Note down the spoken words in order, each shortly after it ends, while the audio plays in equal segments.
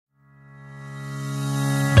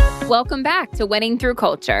Welcome back to Winning Through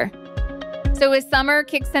Culture. So as summer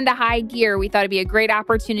kicks into high gear, we thought it'd be a great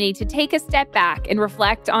opportunity to take a step back and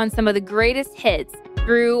reflect on some of the greatest hits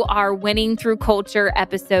through our Winning Through Culture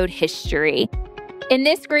episode history. In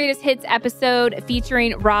this greatest hits episode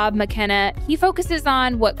featuring Rob McKinnon, he focuses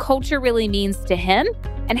on what culture really means to him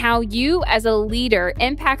and how you as a leader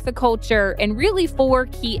impact the culture in really 4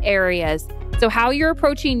 key areas. So how you're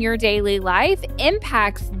approaching your daily life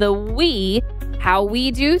impacts the we. How we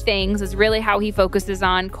do things is really how he focuses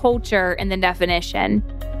on culture in the definition.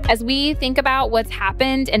 As we think about what's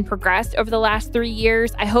happened and progressed over the last 3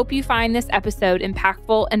 years, I hope you find this episode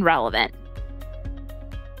impactful and relevant.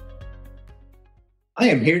 I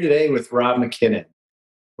am here today with Rob McKinnon.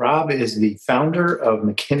 Rob is the founder of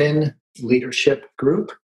McKinnon Leadership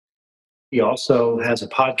Group. He also has a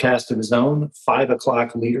podcast of his own, 5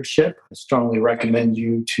 O'Clock Leadership. I strongly recommend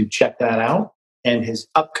you to check that out. And his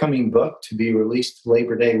upcoming book, to be released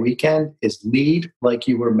Labor Day weekend, is Lead Like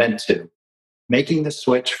You Were Meant to, Making the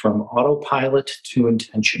Switch from Autopilot to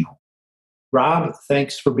Intentional. Rob,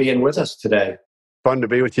 thanks for being with us today. Fun to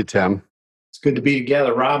be with you, Tim. It's good to be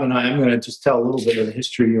together. Rob and I'm going to just tell a little bit of the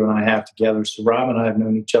history you and I have together. So Rob and I have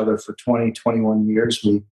known each other for 21 years.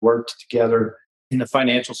 We worked together in the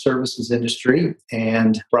financial services industry.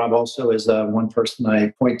 And Rob also is one person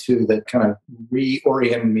I point to that kind of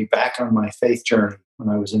reoriented me back on my faith journey when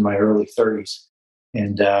I was in my early 30s.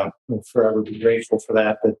 And we'll forever be grateful for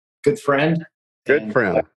that. But good friend. Good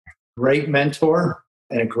friend. Great mentor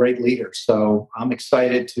and a great leader. So I'm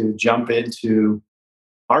excited to jump into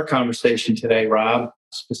our conversation today, Rob,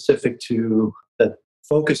 specific to the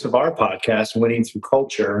focus of our podcast, Winning Through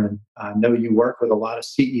Culture. And I know you work with a lot of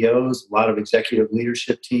CEOs, a lot of executive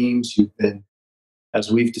leadership teams. You've been,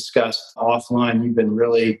 as we've discussed offline, you've been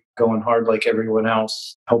really going hard like everyone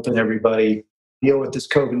else, helping everybody deal with this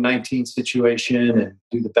COVID-19 situation and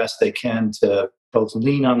do the best they can to both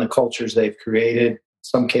lean on the cultures they've created, in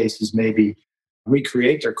some cases maybe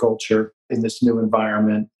recreate their culture in this new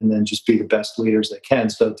environment, and then just be the best leaders they can.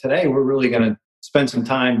 So today we're really going to spend some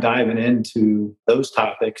time diving into those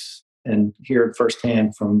topics and hear it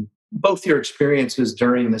firsthand from both your experiences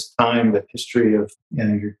during this time, the history of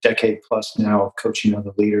your decade plus now of coaching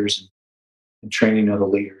other leaders and training other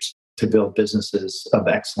leaders to build businesses of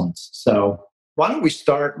excellence. So why don't we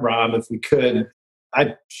start, Rob, if we could?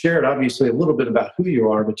 I shared obviously a little bit about who you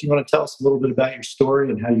are, but do you want to tell us a little bit about your story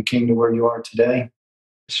and how you came to where you are today?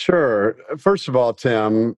 Sure. First of all,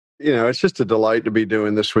 Tim, it's just a delight to be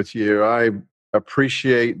doing this with you. I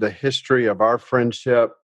appreciate the history of our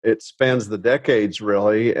friendship. It spans the decades,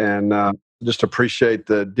 really, and just appreciate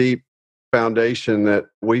the deep foundation that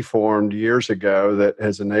we formed years ago that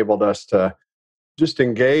has enabled us to just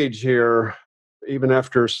engage here even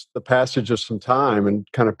after the passage of some time and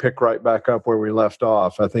kind of pick right back up where we left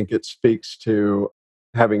off. I think it speaks to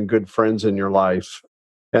having good friends in your life.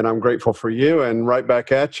 And I'm grateful for you and right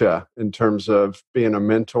back at you in terms of being a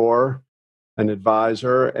mentor, an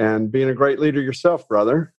advisor, and being a great leader yourself,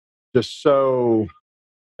 brother. Just so,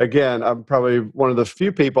 again, I'm probably one of the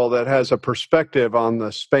few people that has a perspective on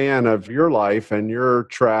the span of your life and your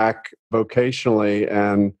track vocationally,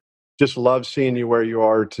 and just love seeing you where you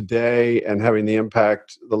are today and having the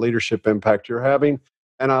impact, the leadership impact you're having.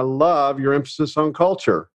 And I love your emphasis on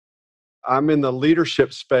culture. I'm in the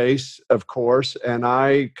leadership space, of course, and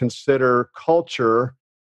I consider culture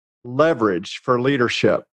leverage for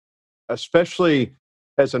leadership, especially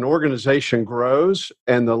as an organization grows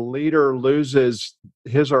and the leader loses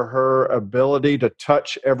his or her ability to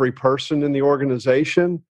touch every person in the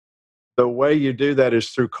organization. The way you do that is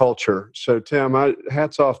through culture. So, Tim,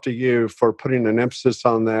 hats off to you for putting an emphasis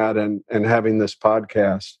on that and having this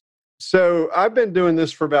podcast. So I've been doing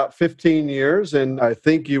this for about 15 years, and I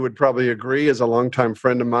think you would probably agree as a longtime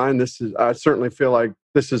friend of mine, I certainly feel like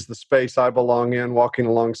this is the space I belong in, walking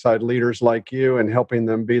alongside leaders like you and helping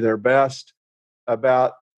them be their best.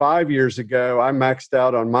 About 5 years ago, I maxed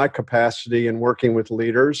out on my capacity in working with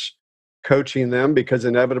leaders, coaching them, because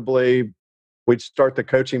inevitably we'd start the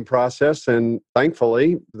coaching process, and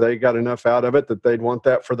thankfully they got enough out of it that they'd want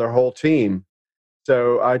that for their whole team.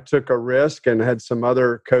 So I took a risk and had some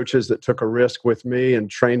other coaches that took a risk with me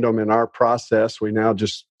and trained them in our process. We now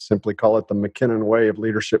just simply call it the McKinnon way of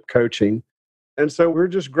leadership coaching. And so we're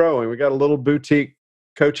just growing. We got a little boutique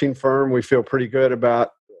coaching firm. We feel pretty good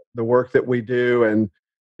about the work that we do and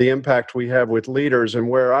the impact we have with leaders. And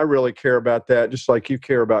where I really care about that, just like you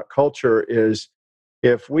care about culture, is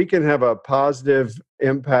if we can have a positive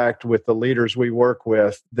impact with the leaders we work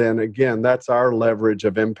with, then again, that's our leverage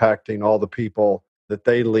of impacting all the people that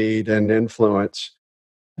they lead and influence.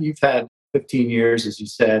 You've had 15 years, as you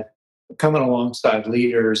said, coming alongside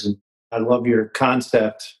leaders. And I love your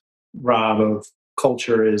concept, Rob, of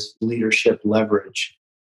culture is leadership leverage.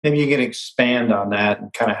 Maybe you can expand on that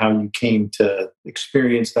and kind of how you came to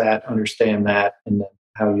experience that, understand that, and then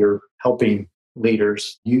how you're helping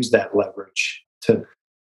leaders use that leverage to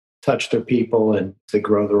touch their people and to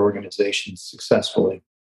grow their organizations successfully.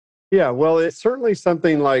 Yeah, well, it's certainly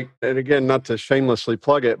something like, and again, not to shamelessly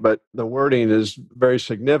plug it, but the wording is very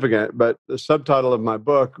significant. But the subtitle of my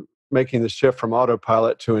book, Making the Shift from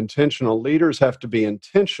Autopilot to Intentional, leaders have to be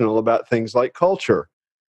intentional about things like culture.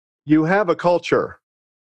 You have a culture.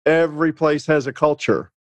 Every place has a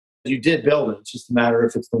culture. You did build it. It's just a matter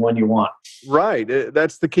if it's the one you want. Right.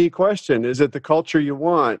 That's the key question. Is it the culture you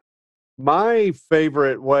want? My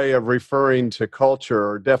favorite way of referring to culture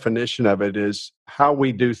or definition of it is how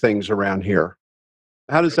we do things around here.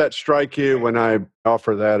 How does that strike you when I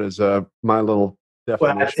offer that as my little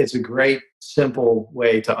definition? Well, it's a great, simple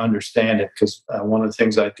way to understand it because one of the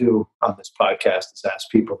things I do on this podcast is ask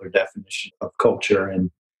people their definition of culture.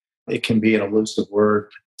 And it can be an elusive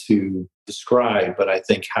word to describe, but I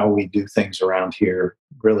think how we do things around here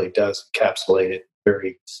really does encapsulate it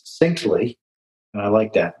very succinctly. And I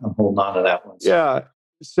like that. I'm holding on to that one. Yeah.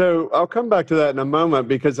 So I'll come back to that in a moment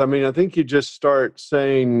because, I think you just start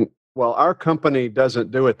saying, well, our company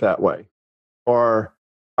doesn't do it that way, or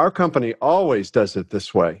our company always does it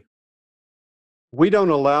this way. We don't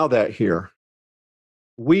allow that here.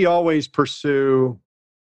 We always pursue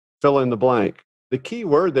fill in the blank. The key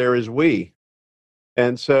word there is we.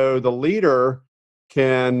 And so the leader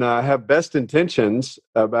can have best intentions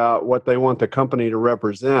about what they want the company to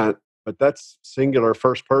represent, but that's singular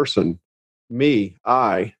first person, me,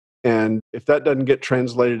 I. And if that doesn't get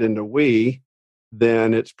translated into we,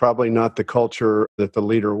 then it's probably not the culture that the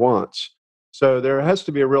leader wants. So there has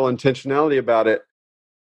to be a real intentionality about it.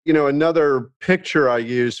 Another picture I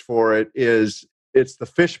use for it is it's the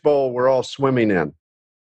fishbowl we're all swimming in.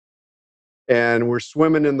 And we're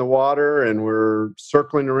swimming in the water and we're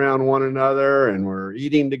circling around one another and we're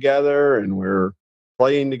eating together and we're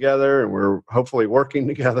playing together and we're hopefully working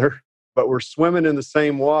together, but we're swimming in the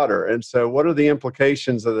same water. And so what are the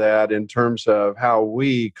implications of that in terms of how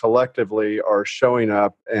we collectively are showing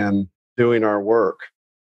up and doing our work?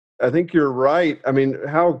 I think you're right.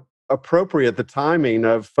 How appropriate the timing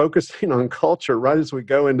of focusing on culture right as we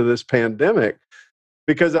go into this pandemic.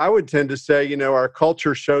 Because I would tend to say, our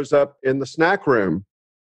culture shows up in the snack room.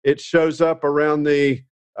 It shows up around I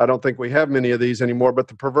don't think we have many of these anymore, but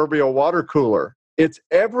the proverbial water cooler. It's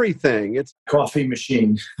everything. It's coffee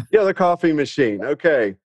machine. Yeah, the coffee machine.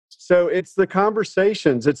 Okay. So it's the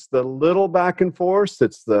conversations. It's the little back and forth.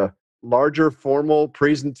 It's the larger formal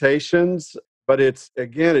presentations. But it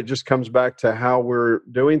just comes back to how we're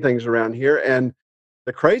doing things around here. And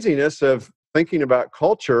the craziness of thinking about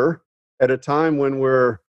culture at a time when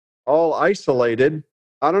we're all isolated,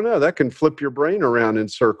 I don't know, that can flip your brain around in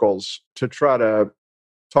circles to try to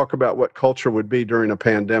talk about what culture would be during a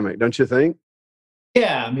pandemic, don't you think?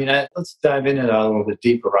 Yeah, let's dive into that a little bit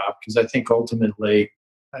deeper, Rob, because I think ultimately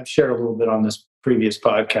I've shared a little bit on this previous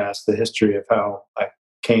podcast, the history of how I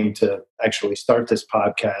came to actually start this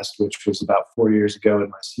podcast, which was about 4 years ago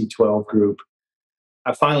in my C12 group.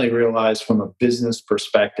 I finally realized from a business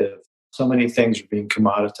perspective, so many things are being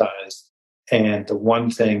commoditized. And the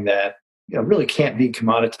one thing that really can't be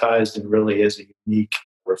commoditized and really is a unique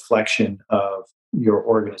reflection of your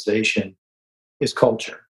organization is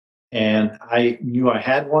culture. And I knew I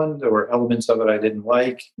had one. There were elements of it I didn't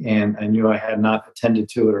like, and I knew I had not attended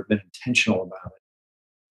to it or been intentional about it.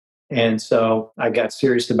 And so I got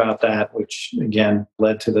serious about that, which again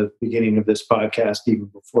led to the beginning of this podcast, even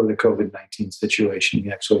before the COVID-19 situation. We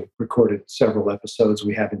actually recorded several episodes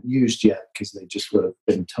we haven't used yet because they just would have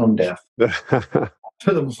been tone deaf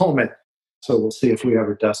for the moment. So we'll see if we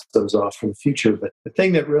ever dust those off for the future. But the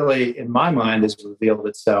thing that really, in my mind, has revealed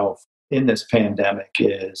itself in this pandemic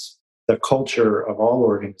is the culture of all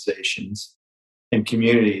organizations and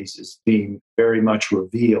communities is being very much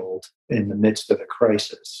revealed in the midst of the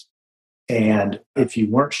crisis. And if you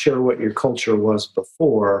weren't sure what your culture was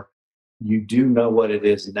before, you do know what it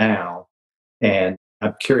is now. And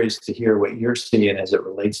I'm curious to hear what you're seeing as it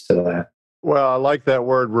relates to that. Well, I like that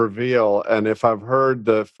word reveal. And if I've heard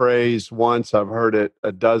the phrase once, I've heard it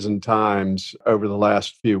a dozen times over the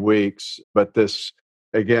last few weeks. But this,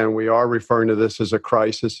 again, we are referring to this as a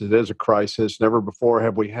crisis. It is a crisis. Never before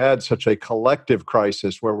have we had such a collective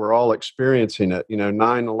crisis where we're all experiencing it.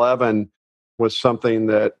 9/11 was something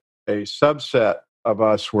that a subset of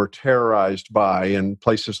us were terrorized by in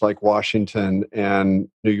places like Washington and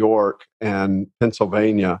New York and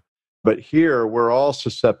Pennsylvania. But here, we're all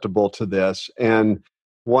susceptible to this. And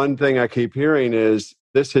one thing I keep hearing is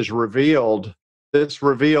this reveals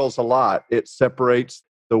a lot. It separates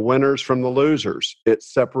the winners from the losers. It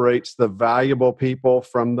separates the valuable people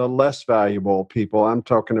from the less valuable people. I'm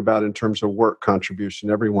talking about in terms of work contribution.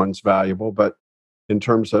 Everyone's valuable, but in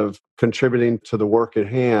terms of contributing to the work at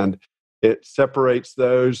hand, it separates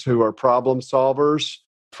those who are problem solvers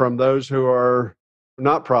from those who are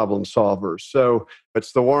not problem solvers. So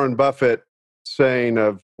it's the Warren Buffett saying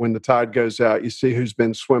of when the tide goes out, you see who's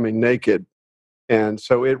been swimming naked. And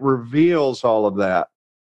so it reveals all of that.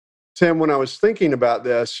 Tim, when I was thinking about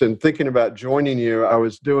this and thinking about joining you, I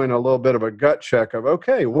was doing a little bit of a gut check of,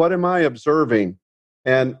 okay, what am I observing?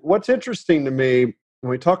 And what's interesting to me, when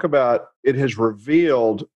we talk about it has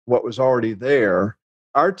revealed what was already there,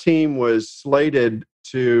 our team was slated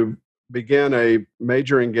to begin a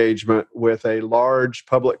major engagement with a large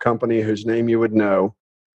public company whose name you would know.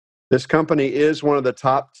 This company is one of the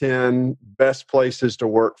top 10 best places to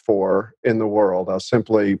work for in the world. I'll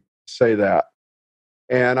simply say that.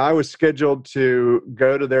 And I was scheduled to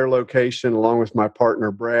go to their location along with my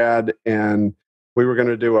partner, Brad, and we were going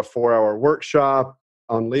to do a 4-hour workshop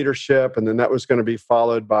on leadership. And then that was going to be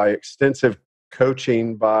followed by extensive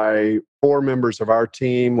coaching by 4 members of our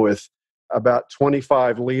team with about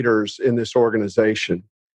 25 leaders in this organization.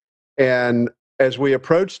 And as we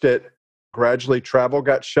approached it, gradually travel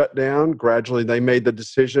got shut down. Gradually, they made the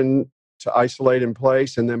decision to isolate in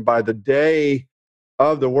place. And then by the day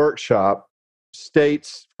of the workshop,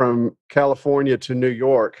 states from California to New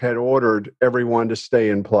York had ordered everyone to stay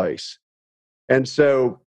in place. And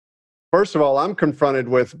so, first of all, I'm confronted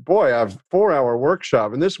with, boy, I have a 4-hour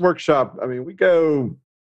workshop. And this workshop, I mean,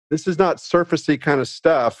 this is not surfacey kind of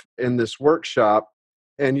stuff in this workshop.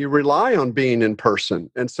 And you rely on being in person.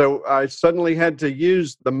 And so I suddenly had to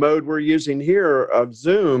use the mode we're using here of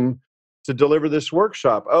Zoom to deliver this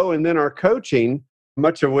workshop. Oh, and then our coaching,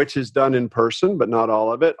 much of which is done in person, but not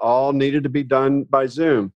all of it, all needed to be done by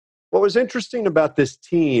Zoom. What was interesting about this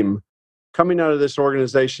team coming out of this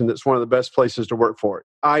organization that's one of the best places to work for,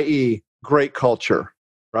 i.e., great culture,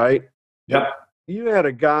 right? Yep. You had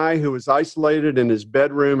a guy who was isolated in his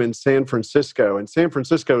bedroom in San Francisco, and San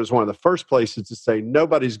Francisco is one of the first places to say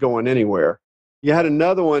nobody's going anywhere. You had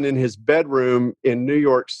another one in his bedroom in New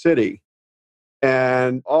York City,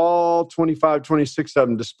 and all 25, 26 of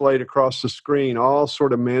them displayed across the screen, all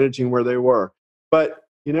sort of managing where they were. But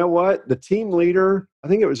you know what? The team leader, I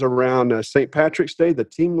think it was around St. Patrick's Day, the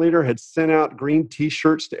team leader had sent out green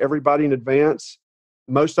T-shirts to everybody in advance.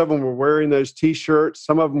 Most of them were wearing those T-shirts.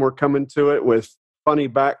 Some of them were coming to it with funny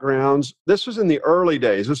backgrounds. This was in the early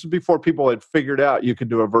days. This was before people had figured out you could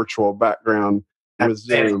do a virtual background with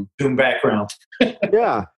Zoom. Zoom background.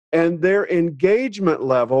 Yeah. And their engagement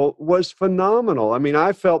level was phenomenal. I mean,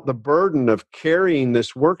 I felt the burden of carrying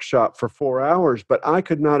this workshop for 4 hours, but I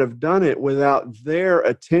could not have done it without their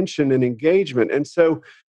attention and engagement. And so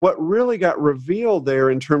what really got revealed there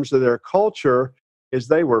in terms of their culture is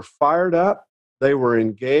they were fired up, they were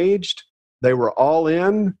engaged, they were all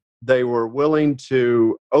in, they were willing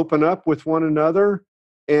to open up with one another,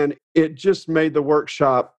 and it just made the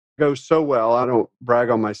workshop go so well. I don't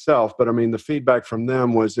brag on myself, but I mean, the feedback from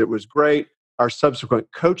them was it was great. Our subsequent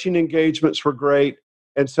coaching engagements were great.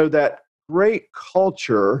 And so that great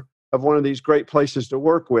culture of one of these great places to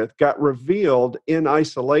work with got revealed in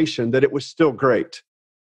isolation that it was still great.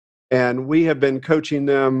 And we have been coaching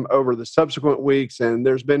them over the subsequent weeks, and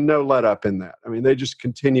there's been no let up in that. I mean, they just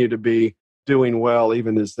continue to be doing well,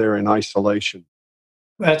 even as they're in isolation.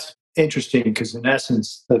 That's interesting because, in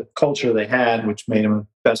essence, the culture they had, which made them the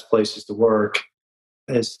best places to work,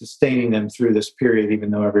 is sustaining them through this period, even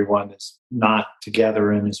though everyone is not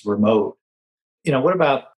together and is remote. What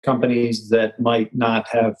about companies that might not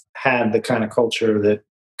have had the kind of culture that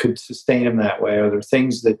could sustain them that way? Are there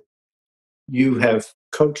things that you have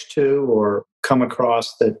coached to or come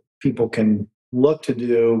across that people can look to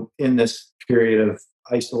do in this period of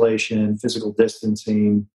isolation, physical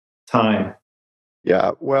distancing time?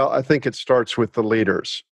 Yeah, well, I think it starts with the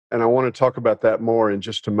leaders. And I want to talk about that more in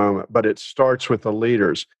just a moment, but it starts with the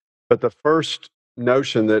leaders. But the first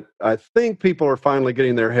notion that I think people are finally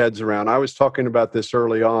getting their heads around, I was talking about this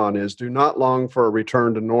early on, is do not long for a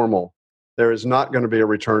return to normal. There is not going to be a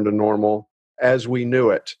return to normal as we knew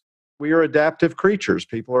it. We are adaptive creatures.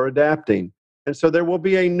 People are adapting. And so there will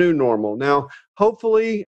be a new normal. Now,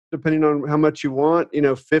 hopefully, depending on how much you want,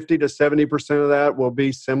 50 to 70% of that will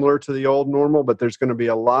be similar to the old normal, but there's going to be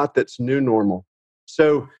a lot that's new normal.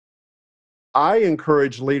 So I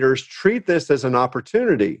encourage leaders, treat this as an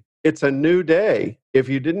opportunity. It's a new day. If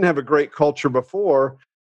you didn't have a great culture before,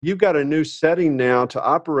 you've got a new setting now to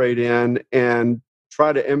operate in and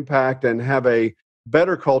try to impact and have a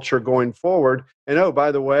better culture going forward. And oh,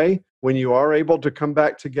 by the way, when you are able to come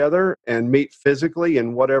back together and meet physically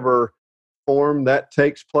in whatever form that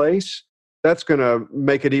takes place, that's going to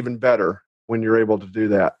make it even better when you're able to do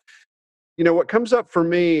that. What comes up for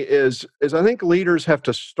me is I think leaders have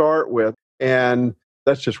to start with, and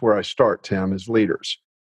that's just where I start, Tim, is leaders,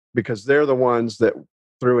 because they're the ones that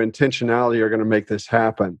through intentionality are going to make this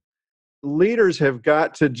happen. Leaders have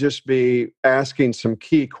got to just be asking some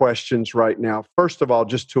key questions right now. First of all,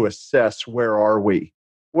 just to assess where are we?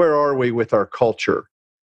 Where are we with our culture?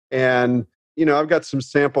 And, I've got some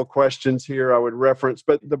sample questions here I would reference,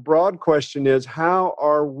 but the broad question is, how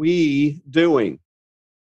are we doing?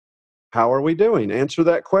 How are we doing? Answer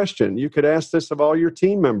that question. You could ask this of all your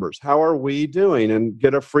team members. How are we doing? And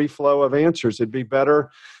get a free flow of answers. It'd be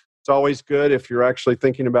better. It's always good if you're actually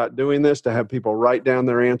thinking about doing this to have people write down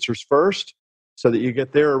their answers first so that you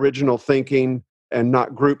get their original thinking and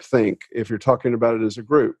not group think if you're talking about it as a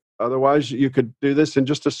group. Otherwise, you could do this in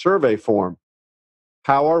just a survey form.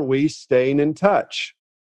 How are we staying in touch?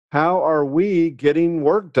 How are we getting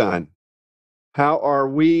work done? How are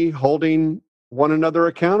we holding one another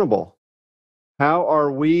accountable? How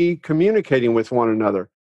are we communicating with one another?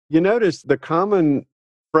 You notice the common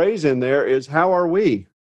phrase in there is, how are we?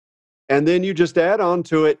 And then you just add on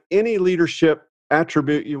to it any leadership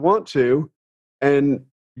attribute you want to, and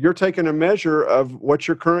you're taking a measure of what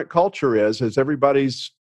your current culture is as everybody's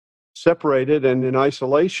separated and in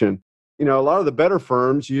isolation. A lot of the better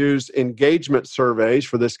firms use engagement surveys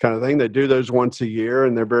for this kind of thing. They do those once a year,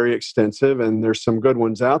 and they're very extensive, and there's some good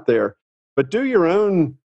ones out there. But do your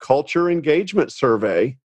own culture engagement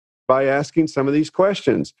survey by asking some of these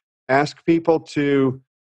questions. Ask people to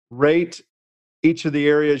rate each of the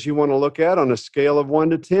areas you want to look at on a scale of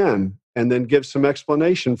 1 to 10, and then give some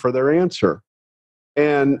explanation for their answer.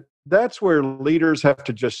 And that's where leaders have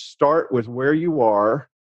to just start with where you are,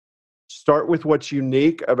 start with what's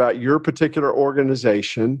unique about your particular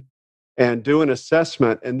organization, and do an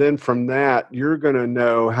assessment. And then from that, you're going to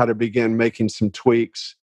know how to begin making some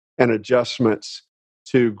tweaks and adjustments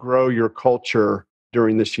to grow your culture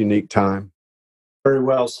during this unique time. Very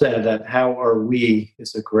well said. That how are we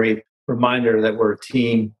is a great reminder that we're a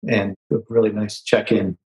team, and a really nice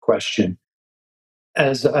check-in question.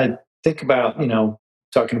 As I think about,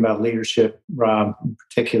 talking about leadership, Rob, in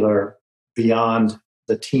particular, beyond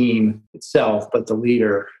the team itself, but the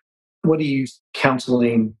leader, what are you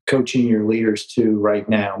counseling, coaching your leaders to right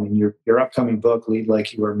now? I mean, your upcoming book, Lead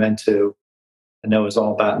Like You Were Meant to, I know is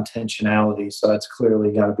all about intentionality, so that's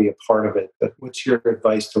clearly got to be a part of it. But what's your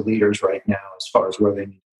advice to leaders right now as far as where they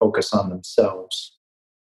need to focus on themselves?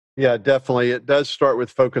 Yeah, definitely. It does start with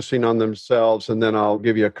focusing on themselves, and then I'll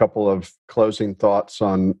give you a couple of closing thoughts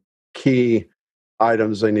on key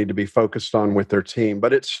items they need to be focused on with their team.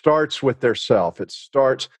 But it starts with their self.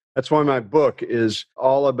 That's why my book is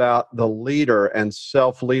all about the leader and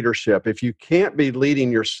self-leadership. If you can't be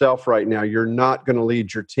leading yourself right now, you're not going to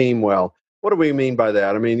lead your team well. What do we mean by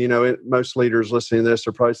that? I mean, most leaders listening to this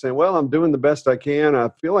are probably saying, well, I'm doing the best I can. I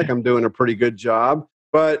feel like I'm doing a pretty good job.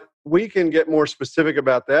 But we can get more specific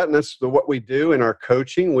about that. And that's what we do in our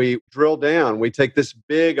coaching. We drill down. We take this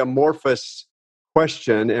big amorphous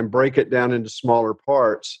question and break it down into smaller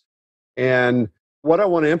parts. And what I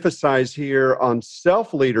want to emphasize here on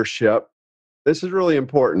self-leadership, this is really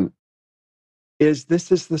important, is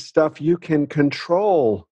this is the stuff you can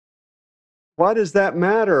control. Why does that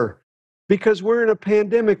matter? Because we're in a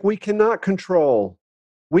pandemic we cannot control.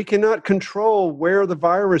 We cannot control where the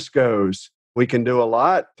virus goes. We can do a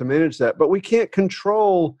lot to manage that, but we can't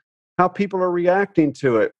control how people are reacting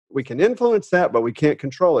to it. We can influence that, but we can't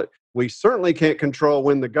control it. We certainly can't control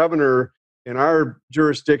when the governor in our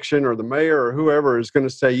jurisdiction or the mayor or whoever is going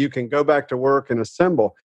to say you can go back to work and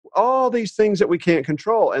assemble. All these things that we can't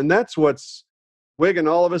control. And that's what's wigging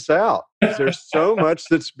all of us out. There's so much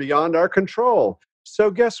that's beyond our control.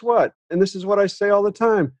 So guess what? And this is what I say all the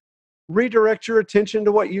time. Redirect your attention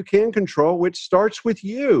to what you can control, which starts with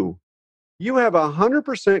you. You have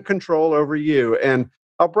 100% control over you. And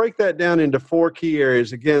I'll break that down into 4 key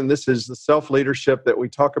areas. Again, this is the self-leadership that we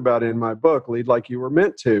talk about in my book, Lead Like You Were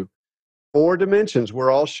Meant to. 4 dimensions.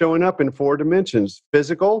 We're all showing up in 4 dimensions: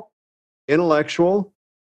 physical, intellectual,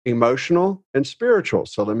 emotional, and spiritual.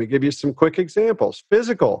 So let me give you some quick examples.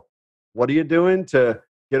 Physical. What are you doing to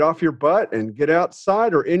get off your butt and get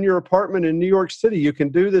outside or in your apartment in New York City? You can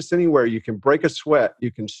do this anywhere. You can break a sweat.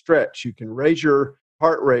 You can stretch. You can raise your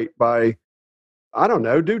heart rate by,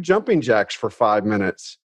 do jumping jacks for 5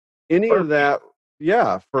 minutes. Any of that,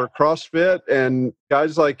 for CrossFit. And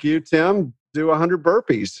guys like you, Tim, do 100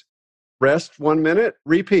 burpees. Rest 1 minute,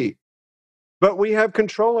 repeat. But we have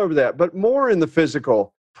control over that. But more in the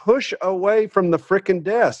physical, push away from the frickin'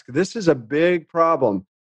 desk. This is a big problem.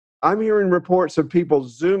 I'm hearing reports of people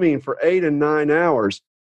Zooming for 8 and 9 hours.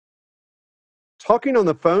 Talking on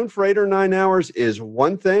the phone for 8 or 9 hours is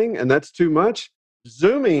one thing, and that's too much.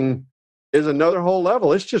 Zooming is another whole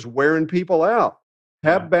level. It's just wearing people out.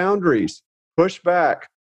 Have boundaries, push back,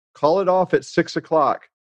 call it off at 6 o'clock.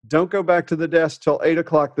 Don't go back to the desk till 8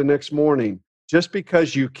 o'clock the next morning. Just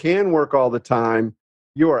because you can work all the time,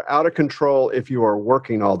 you are out of control if you are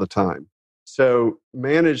working all the time. So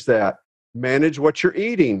manage that. Manage what you're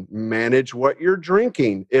eating. Manage what you're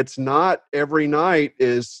drinking. It's not every night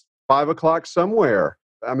is 5 o'clock somewhere.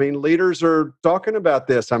 I mean, leaders are talking about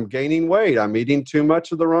this. I'm gaining weight. I'm eating too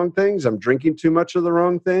much of the wrong things. I'm drinking too much of the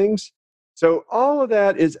wrong things. So all of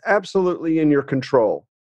that is absolutely in your control.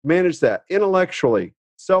 Manage that intellectually,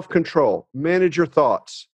 self-control, manage your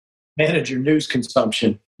thoughts. Manage your news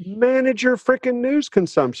consumption. Manage your freaking news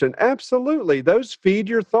consumption. Absolutely. Those feed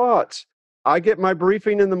your thoughts. I get my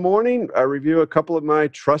briefing in the morning. I review a couple of my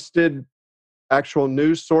trusted actual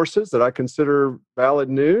news sources that I consider valid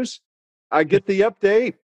news. I get the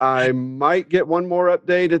update. I might get one more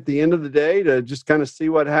update at the end of the day to just kind of see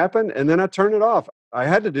what happened. And then I turn it off. I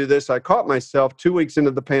had to do this. I caught myself 2 weeks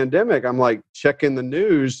into the pandemic. I'm like checking the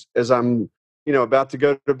news as I'm, about to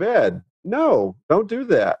go to bed. No, don't do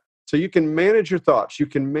that. So you can manage your thoughts. You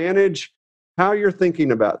can manage how you're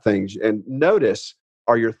thinking about things and notice,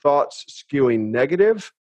 are your thoughts skewing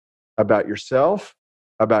negative about yourself,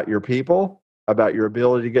 about your people, about your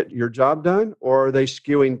ability to get your job done, or are they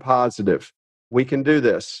skewing positive? We can do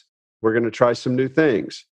this. We're going to try some new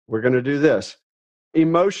things. We're going to do this.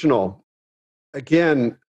 Emotional.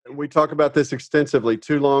 Again, we talk about this extensively,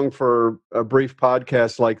 too long for a brief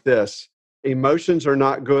podcast like this. Emotions are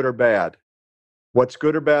not good or bad. What's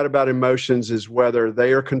good or bad about emotions is whether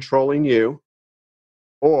they are controlling you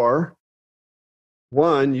or,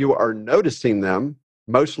 one, you are noticing them.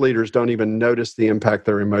 Most leaders don't even notice the impact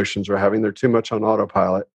their emotions are having. They're too much on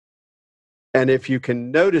autopilot. And if you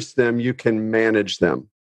can notice them, you can manage them.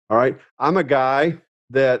 All right. I'm a guy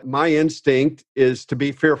that my instinct is to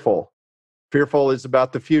be fearful. Fearful is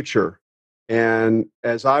about the future. And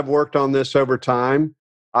as I've worked on this over time,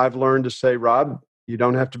 I've learned to say, Rob, you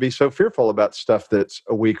don't have to be so fearful about stuff that's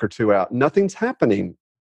a week or two out. Nothing's happening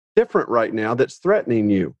different right now that's threatening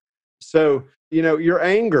you. So, your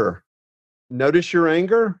anger, notice your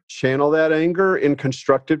anger, channel that anger in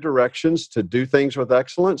constructive directions to do things with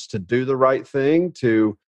excellence, to do the right thing,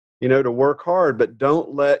 to work hard, but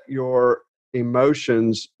don't let your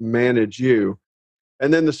emotions manage you.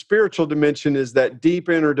 And then the spiritual dimension is that deep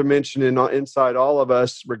inner dimension inside all of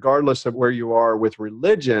us, regardless of where you are with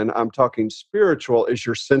religion. I'm talking spiritual is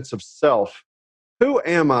your sense of self. Who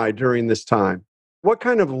am I during this time? What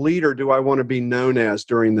kind of leader do I want to be known as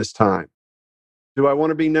during this time? Do I want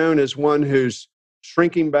to be known as one who's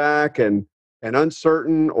shrinking back and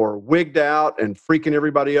uncertain or wigged out and freaking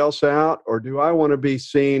everybody else out? Or do I want to be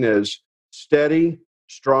seen as steady,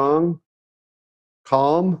 strong,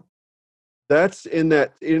 calm? That's in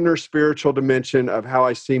that inner spiritual dimension of how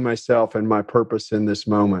I see myself and my purpose in this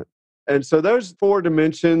moment. And so those 4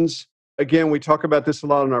 dimensions, again, we talk about this a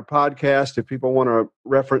lot on our podcast. If people want to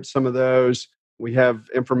reference some of those, we have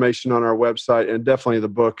information on our website. And definitely the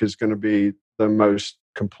book is going to be the most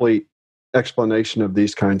complete explanation of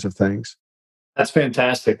these kinds of things. That's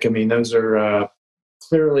fantastic. I mean, those are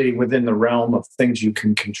clearly within the realm of things you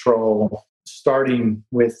can control, starting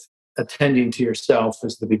with attending to yourself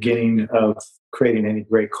is the beginning of creating any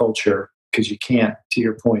great culture, because you can't, to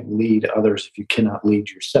your point, lead others if you cannot lead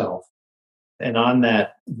yourself. And on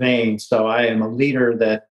that vein, so I am a leader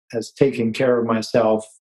that has taken care of myself.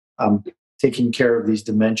 I'm taking care of these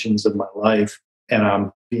dimensions of my life, and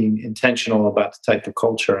I'm being intentional about the type of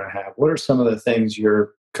culture I have. What are some of the things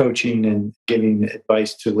you're coaching and giving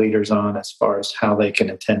advice to leaders on as far as how they can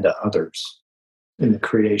attend to others in the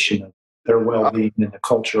creation of their well-being and the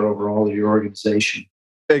culture overall of your organization?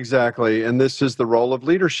 Exactly. And this is the role of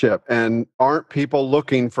leadership. And aren't people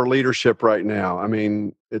looking for leadership right now? I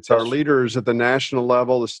mean, it's our leaders at the national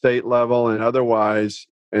level, the state level, and otherwise,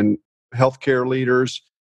 and healthcare leaders.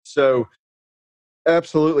 So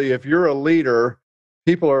absolutely, if you're a leader,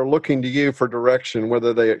 people are looking to you for direction,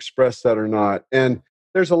 whether they express that or not. And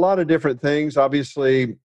there's a lot of different things.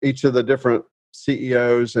 Obviously, each of the different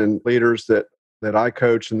CEOs and leaders that I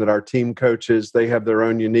coach and that our team coaches, they have their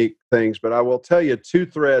own unique things. But I will tell you 2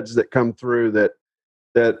 threads that come through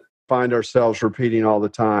that find ourselves repeating all the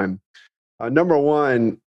time. Number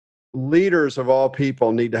one, leaders of all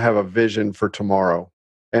people need to have a vision for tomorrow.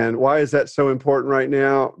 And why is that so important right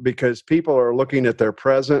now? Because people are looking at their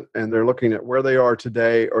present and they're looking at where they are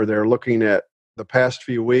today, or they're looking at the past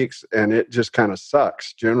few weeks, and it just kind of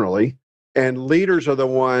sucks generally. And leaders are the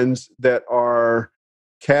ones that are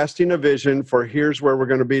casting a vision for here's where we're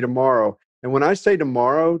going to be tomorrow. And when I say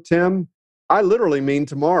tomorrow, Tim, I literally mean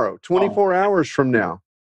tomorrow, 24 hours from now.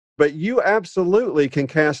 But you absolutely can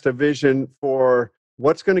cast a vision for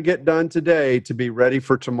what's going to get done today to be ready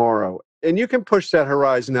for tomorrow. And you can push that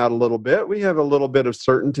horizon out a little bit. We have a little bit of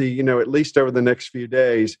certainty, at least over the next few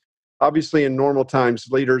days. Obviously, in normal times,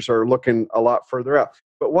 leaders are looking a lot further out.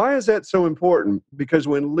 But why is that so important? Because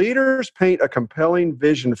when leaders paint a compelling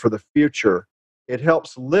vision for the future, it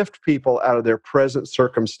helps lift people out of their present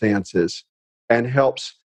circumstances and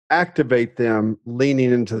helps activate them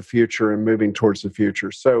leaning into the future and moving towards the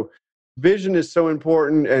future. So vision is so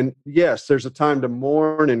important. And yes, there's a time to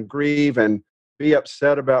mourn and grieve and be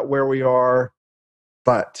upset about where we are.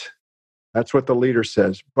 But that's what the leader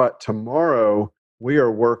says. But tomorrow we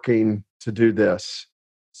are working to do this.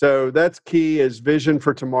 So that's key, is vision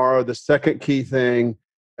for tomorrow. The second key thing,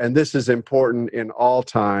 and this is important in all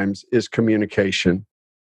times, is communication.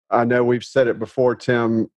 I know we've said it before,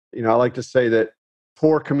 Tim. I like to say that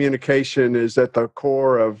poor communication is at the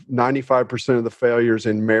core of 95% of the failures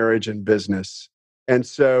in marriage and business. And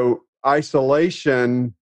so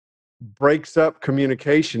isolation breaks up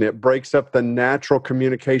communication. It breaks up the natural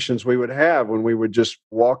communications we would have when we would just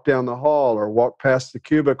walk down the hall or walk past the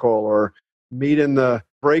cubicle or meet in the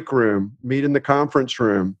break room, meet in the conference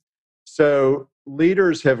room. So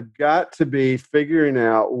leaders have got to be figuring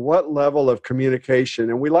out what level of communication.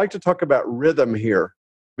 And we like to talk about rhythm here,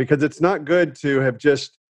 because it's not good to have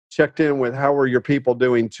just checked in with how were your people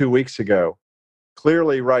doing 2 weeks ago.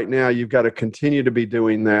 Clearly, right now, you've got to continue to be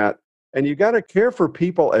doing that. And you got to care for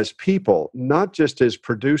people as people, not just as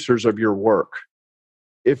producers of your work.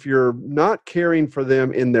 If you're not caring for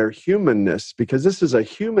them in their humanness, because this is a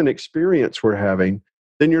human experience we're having,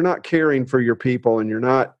 then you're not caring for your people and you're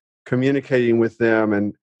not communicating with them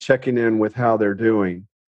and checking in with how they're doing.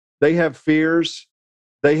 They have fears,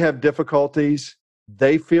 they have difficulties,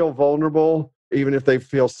 they feel vulnerable. Even if they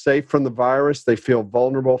feel safe from the virus, they feel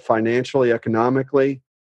vulnerable financially, economically.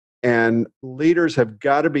 And leaders have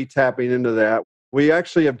got to be tapping into that. We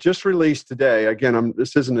actually have just released today, again,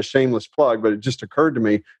 this isn't a shameless plug, but it just occurred to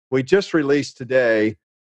me. We just released today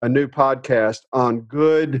a new podcast on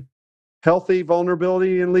good, healthy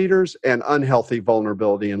vulnerability in leaders and unhealthy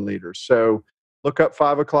vulnerability in leaders. So look up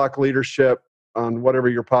 5 o'clock leadership on whatever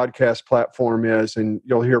your podcast platform is, and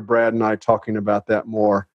you'll hear Brad and I talking about that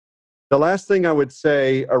more. The last thing I would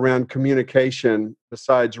say around communication,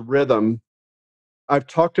 besides rhythm, I've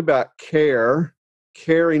talked about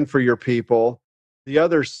caring for your people. The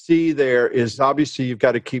other C there is obviously you've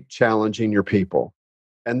got to keep challenging your people.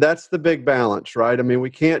 And that's the big balance, right? I mean, we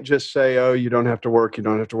can't just say, oh, you don't have to work, you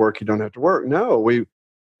don't have to work, you don't have to work. No,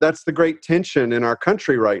 that's the great tension in our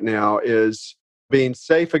country right now, is being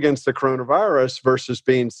safe against the coronavirus versus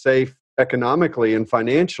being safe economically and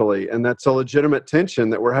financially. And that's a legitimate tension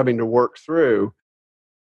that we're having to work through.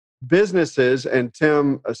 Businesses, and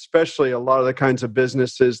Tim, especially a lot of the kinds of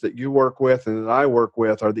businesses that you work with and that I work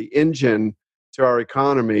with, are the engine to our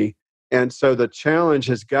economy. And so the challenge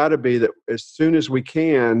has got to be that as soon as we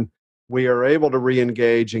can, we are able to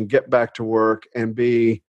re-engage and get back to work and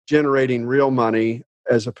be generating real money,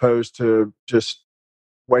 as opposed to just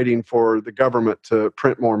waiting for the government to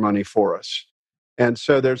print more money for us. And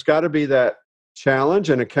so there's got to be that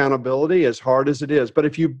challenge and accountability, as hard as it is. But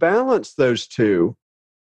if you balance those two,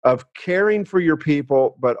 of caring for your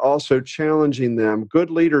people, but also challenging them, good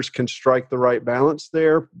leaders can strike the right balance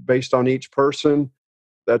there based on each person.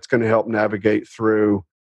 That's going to help navigate through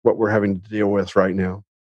what we're having to deal with right now.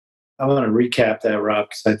 I want to recap that, Rob,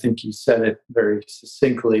 because I think you said it very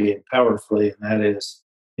succinctly and powerfully, and that is,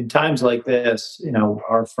 in times like this,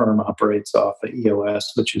 our firm operates off of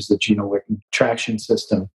EOS, which is the Geno Wickman traction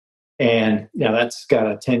system. And, that's got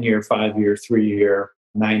a 10-year, 5-year, 3-year,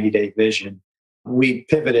 90-day vision. We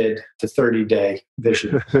pivoted to 30-day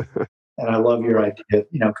vision. And I love your idea,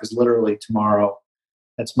 because literally tomorrow,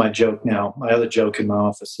 that's my joke now. My other joke in my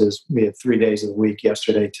office is we had 3 days of the week,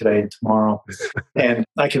 yesterday, today, and tomorrow. And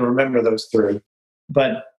I can remember those 3.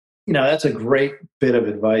 But, that's a great bit of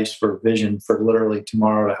advice for vision for literally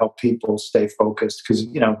tomorrow to help people stay focused, because,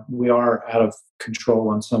 we are out of control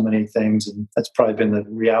on so many things. And that's probably been the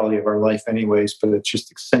reality of our life anyways, but it's just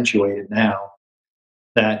accentuated now.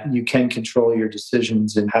 That you can control your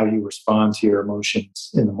decisions and how you respond to your emotions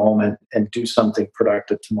in the moment and do something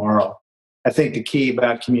productive tomorrow. I think the key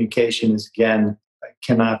about communication is, again,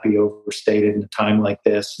 cannot be overstated in a time like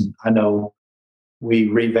this. And I know we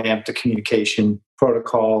revamped the communication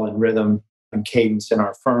protocol and rhythm and cadence in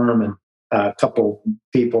our firm. And a couple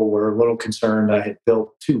people were a little concerned I had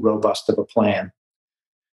built too robust of a plan.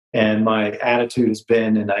 And my attitude has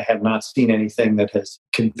been, and I have not seen anything that has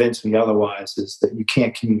convinced me otherwise, is that you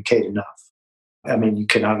can't communicate enough. I mean, you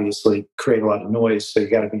can obviously create a lot of noise, so you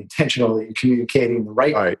got to be intentional that you're communicating the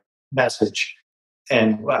right message.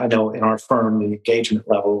 And I know in our firm, the engagement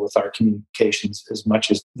level with our communications, as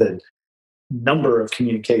much as the number of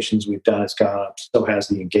communications we've done has gone up, so has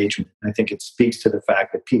the engagement. I think it speaks to the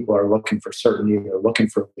fact that people are looking for certainty, they're looking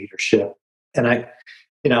for leadership. And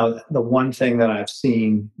the one thing that I've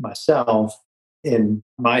seen myself in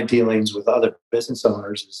my dealings with other business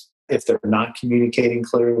owners is if they're not communicating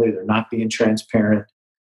clearly, they're not being transparent,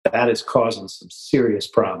 that is causing some serious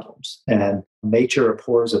problems. And nature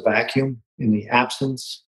abhors a vacuum. In the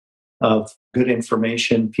absence of good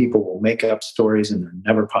information, people will make up stories and they're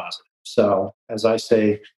never positive. So, as I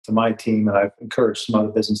say to my team, and I've encouraged some other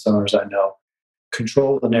business owners I know,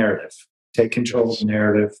 control the narrative. Take control of the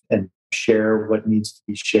narrative and share what needs to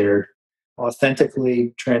be shared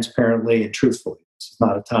authentically, transparently, and truthfully. This is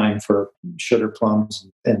not a time for sugar plums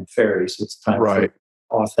and fairies. It's time for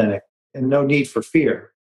authentic and no need for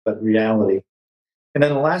fear, but reality. And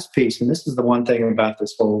then the last piece, and this is the one thing about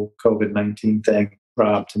this whole COVID-19 thing,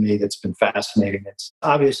 Rob, to me, that's been fascinating. It's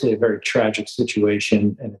obviously a very tragic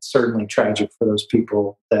situation, and it's certainly tragic for those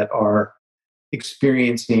people that are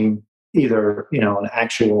experiencing either, an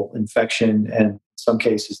actual infection and in some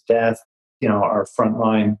cases death, our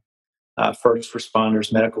frontline first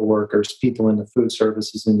responders, medical workers, people in the food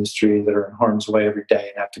services industry that are in harm's way every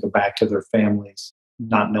day and have to go back to their families,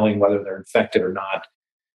 not knowing whether they're infected or not.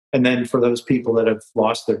 And then for those people that have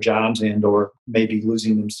lost their jobs and or maybe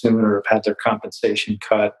losing them soon or have had their compensation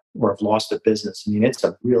cut or have lost a business, I mean, it's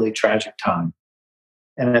a really tragic time.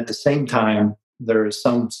 And at the same time, there is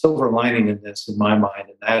some silver lining in this in my mind,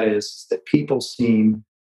 and that is that people seem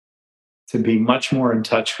to be much more in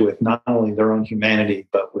touch with not only their own humanity,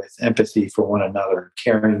 but with empathy for one another,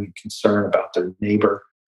 caring and concern about their neighbor,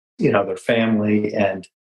 their family. And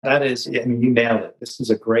that is, you nailed it. This is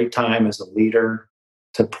a great time as a leader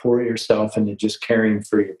to pour yourself into just caring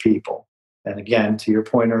for your people. And again, to your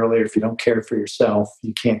point earlier, if you don't care for yourself,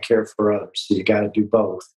 you can't care for others. So you got to do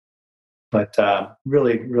both. But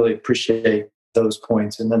really, really appreciate those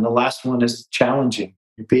points. And then the last one is challenging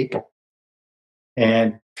your people.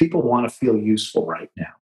 And people want to feel useful right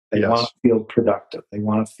now. They want to feel productive. They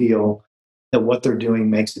want to feel that what they're doing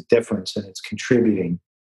makes a difference and it's contributing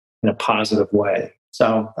in a positive way.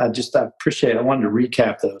 So I appreciate it. I wanted to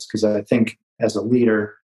recap those because I think as a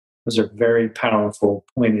leader, those are very powerful,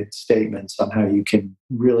 pointed statements on how you can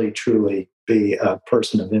really, truly be a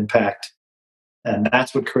person of impact. And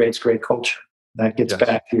that's what creates great culture. That gets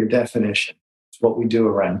back to your definition. It's what we do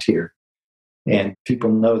around here. And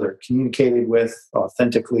people know they're communicated with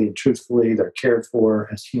authentically and truthfully. They're cared for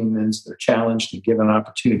as humans. They're challenged and given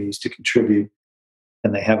opportunities to contribute.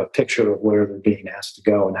 And they have a picture of where they're being asked to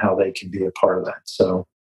go and how they can be a part of that. So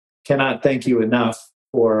cannot thank you enough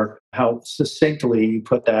for how succinctly you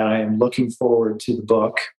put that. I am looking forward to the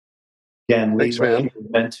book. Again,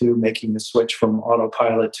 meant to making the switch from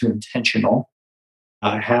autopilot to intentional.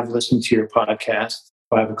 I have listened to your podcast,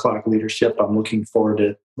 5 o'clock leadership. I'm looking forward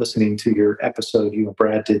to listening to your episode you and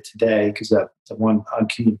Brad did today, because that the one on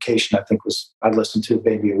communication I think I listened to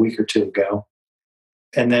maybe a week or two ago.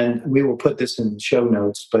 And then we will put this in the show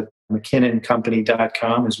notes, but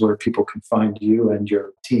McKinnoncompany.com is where people can find you and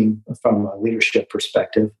your team from a leadership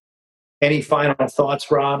perspective. Any final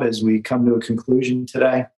thoughts, Rob, as we come to a conclusion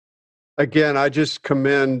today? Again, I just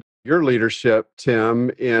commend your leadership, Tim,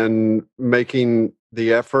 in making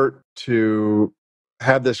the effort to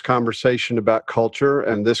have this conversation about culture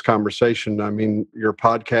and this conversation, your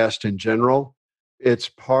podcast in general. It's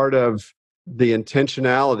part of the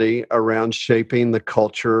intentionality around shaping the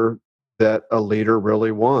culture that a leader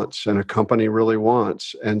really wants and a company really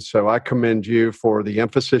wants. And so I commend you for the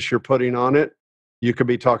emphasis you're putting on it. You could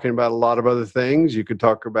be talking about a lot of other things. You could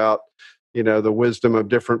talk about, the wisdom of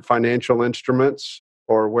different financial instruments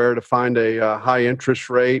or where to find a high interest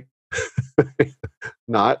rate,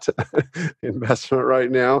 not investment right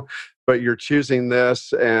now, but you're choosing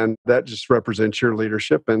this, and that just represents your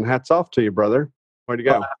leadership. And hats off to you, brother. Way to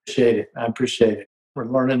go. Well, I appreciate it. We're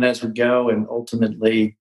learning as we go, and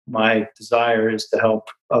ultimately my desire is to help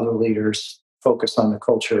other leaders focus on the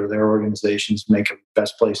culture of their organizations, make them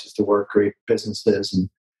best places to work, great businesses. And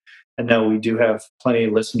I know we do have plenty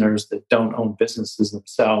of listeners that don't own businesses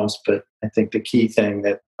themselves, but I think the key thing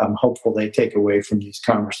that I'm hopeful they take away from these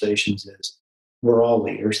conversations is we're all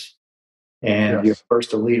leaders. And you're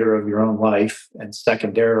first a leader of your own life. And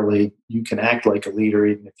secondarily, you can act like a leader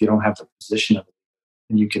even if you don't have the position of it,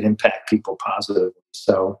 and you can impact people positively.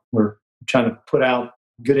 So we're trying to put out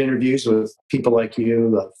good interviews with people like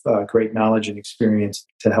you of great knowledge and experience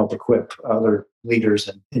to help equip other leaders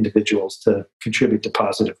and individuals to contribute to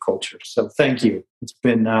positive culture. So thank you. It's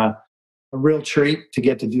been a real treat to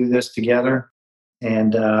get to do this together.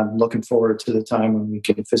 And looking forward to the time when we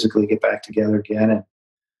can physically get back together again. And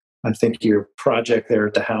I think your project there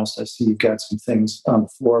at the house, I see you've got some things on the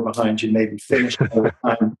floor behind you, maybe finished by the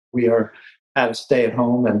time we are at a stay at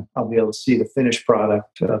home, and I'll be able to see the finished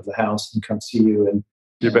product of the house and come see you. And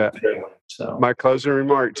you bet. So my closing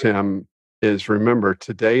remark, Tim, is remember,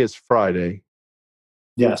 today is Friday.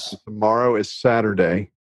 Yes. Tomorrow is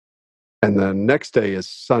Saturday. And the next day is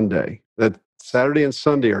Sunday. That Saturday and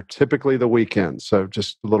Sunday are typically the weekend. So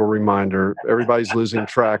just a little reminder, everybody's losing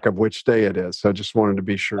track of which day it is. So I just wanted to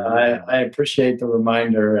be sure. I appreciate the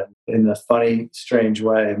reminder in a funny, strange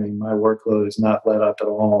way. I mean, my workload is not let up at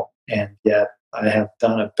all. And yet I have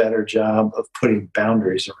done a better job of putting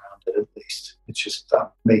boundaries around it, at least. It's just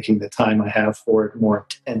making the time I have for it more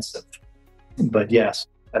intensive. But yes,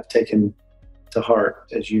 I've taken to heart,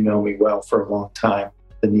 as you know me well, for a long time,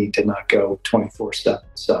 the need to not go 24/7.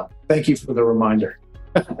 So thank you for the reminder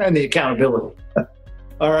and the accountability.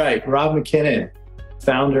 All right, Rob McKinnon,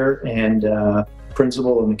 founder and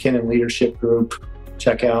principal of McKinnon Leadership Group.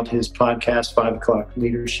 Check out his podcast, 5 O'Clock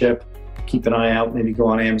Leadership. Keep an eye out. Maybe go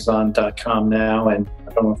on Amazon.com now. And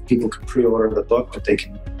I don't know if people can pre-order the book, but they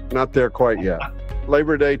can. Not there quite yet.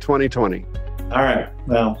 Labor Day 2020. All right.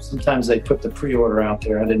 Well, sometimes they put the pre-order out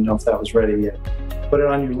there. I didn't know if that was ready yet. Put it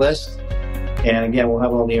on your list. And again, we'll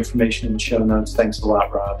have all the information in the show notes. Thanks a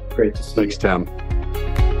lot, Rob. Great to see you. Thanks, Tim.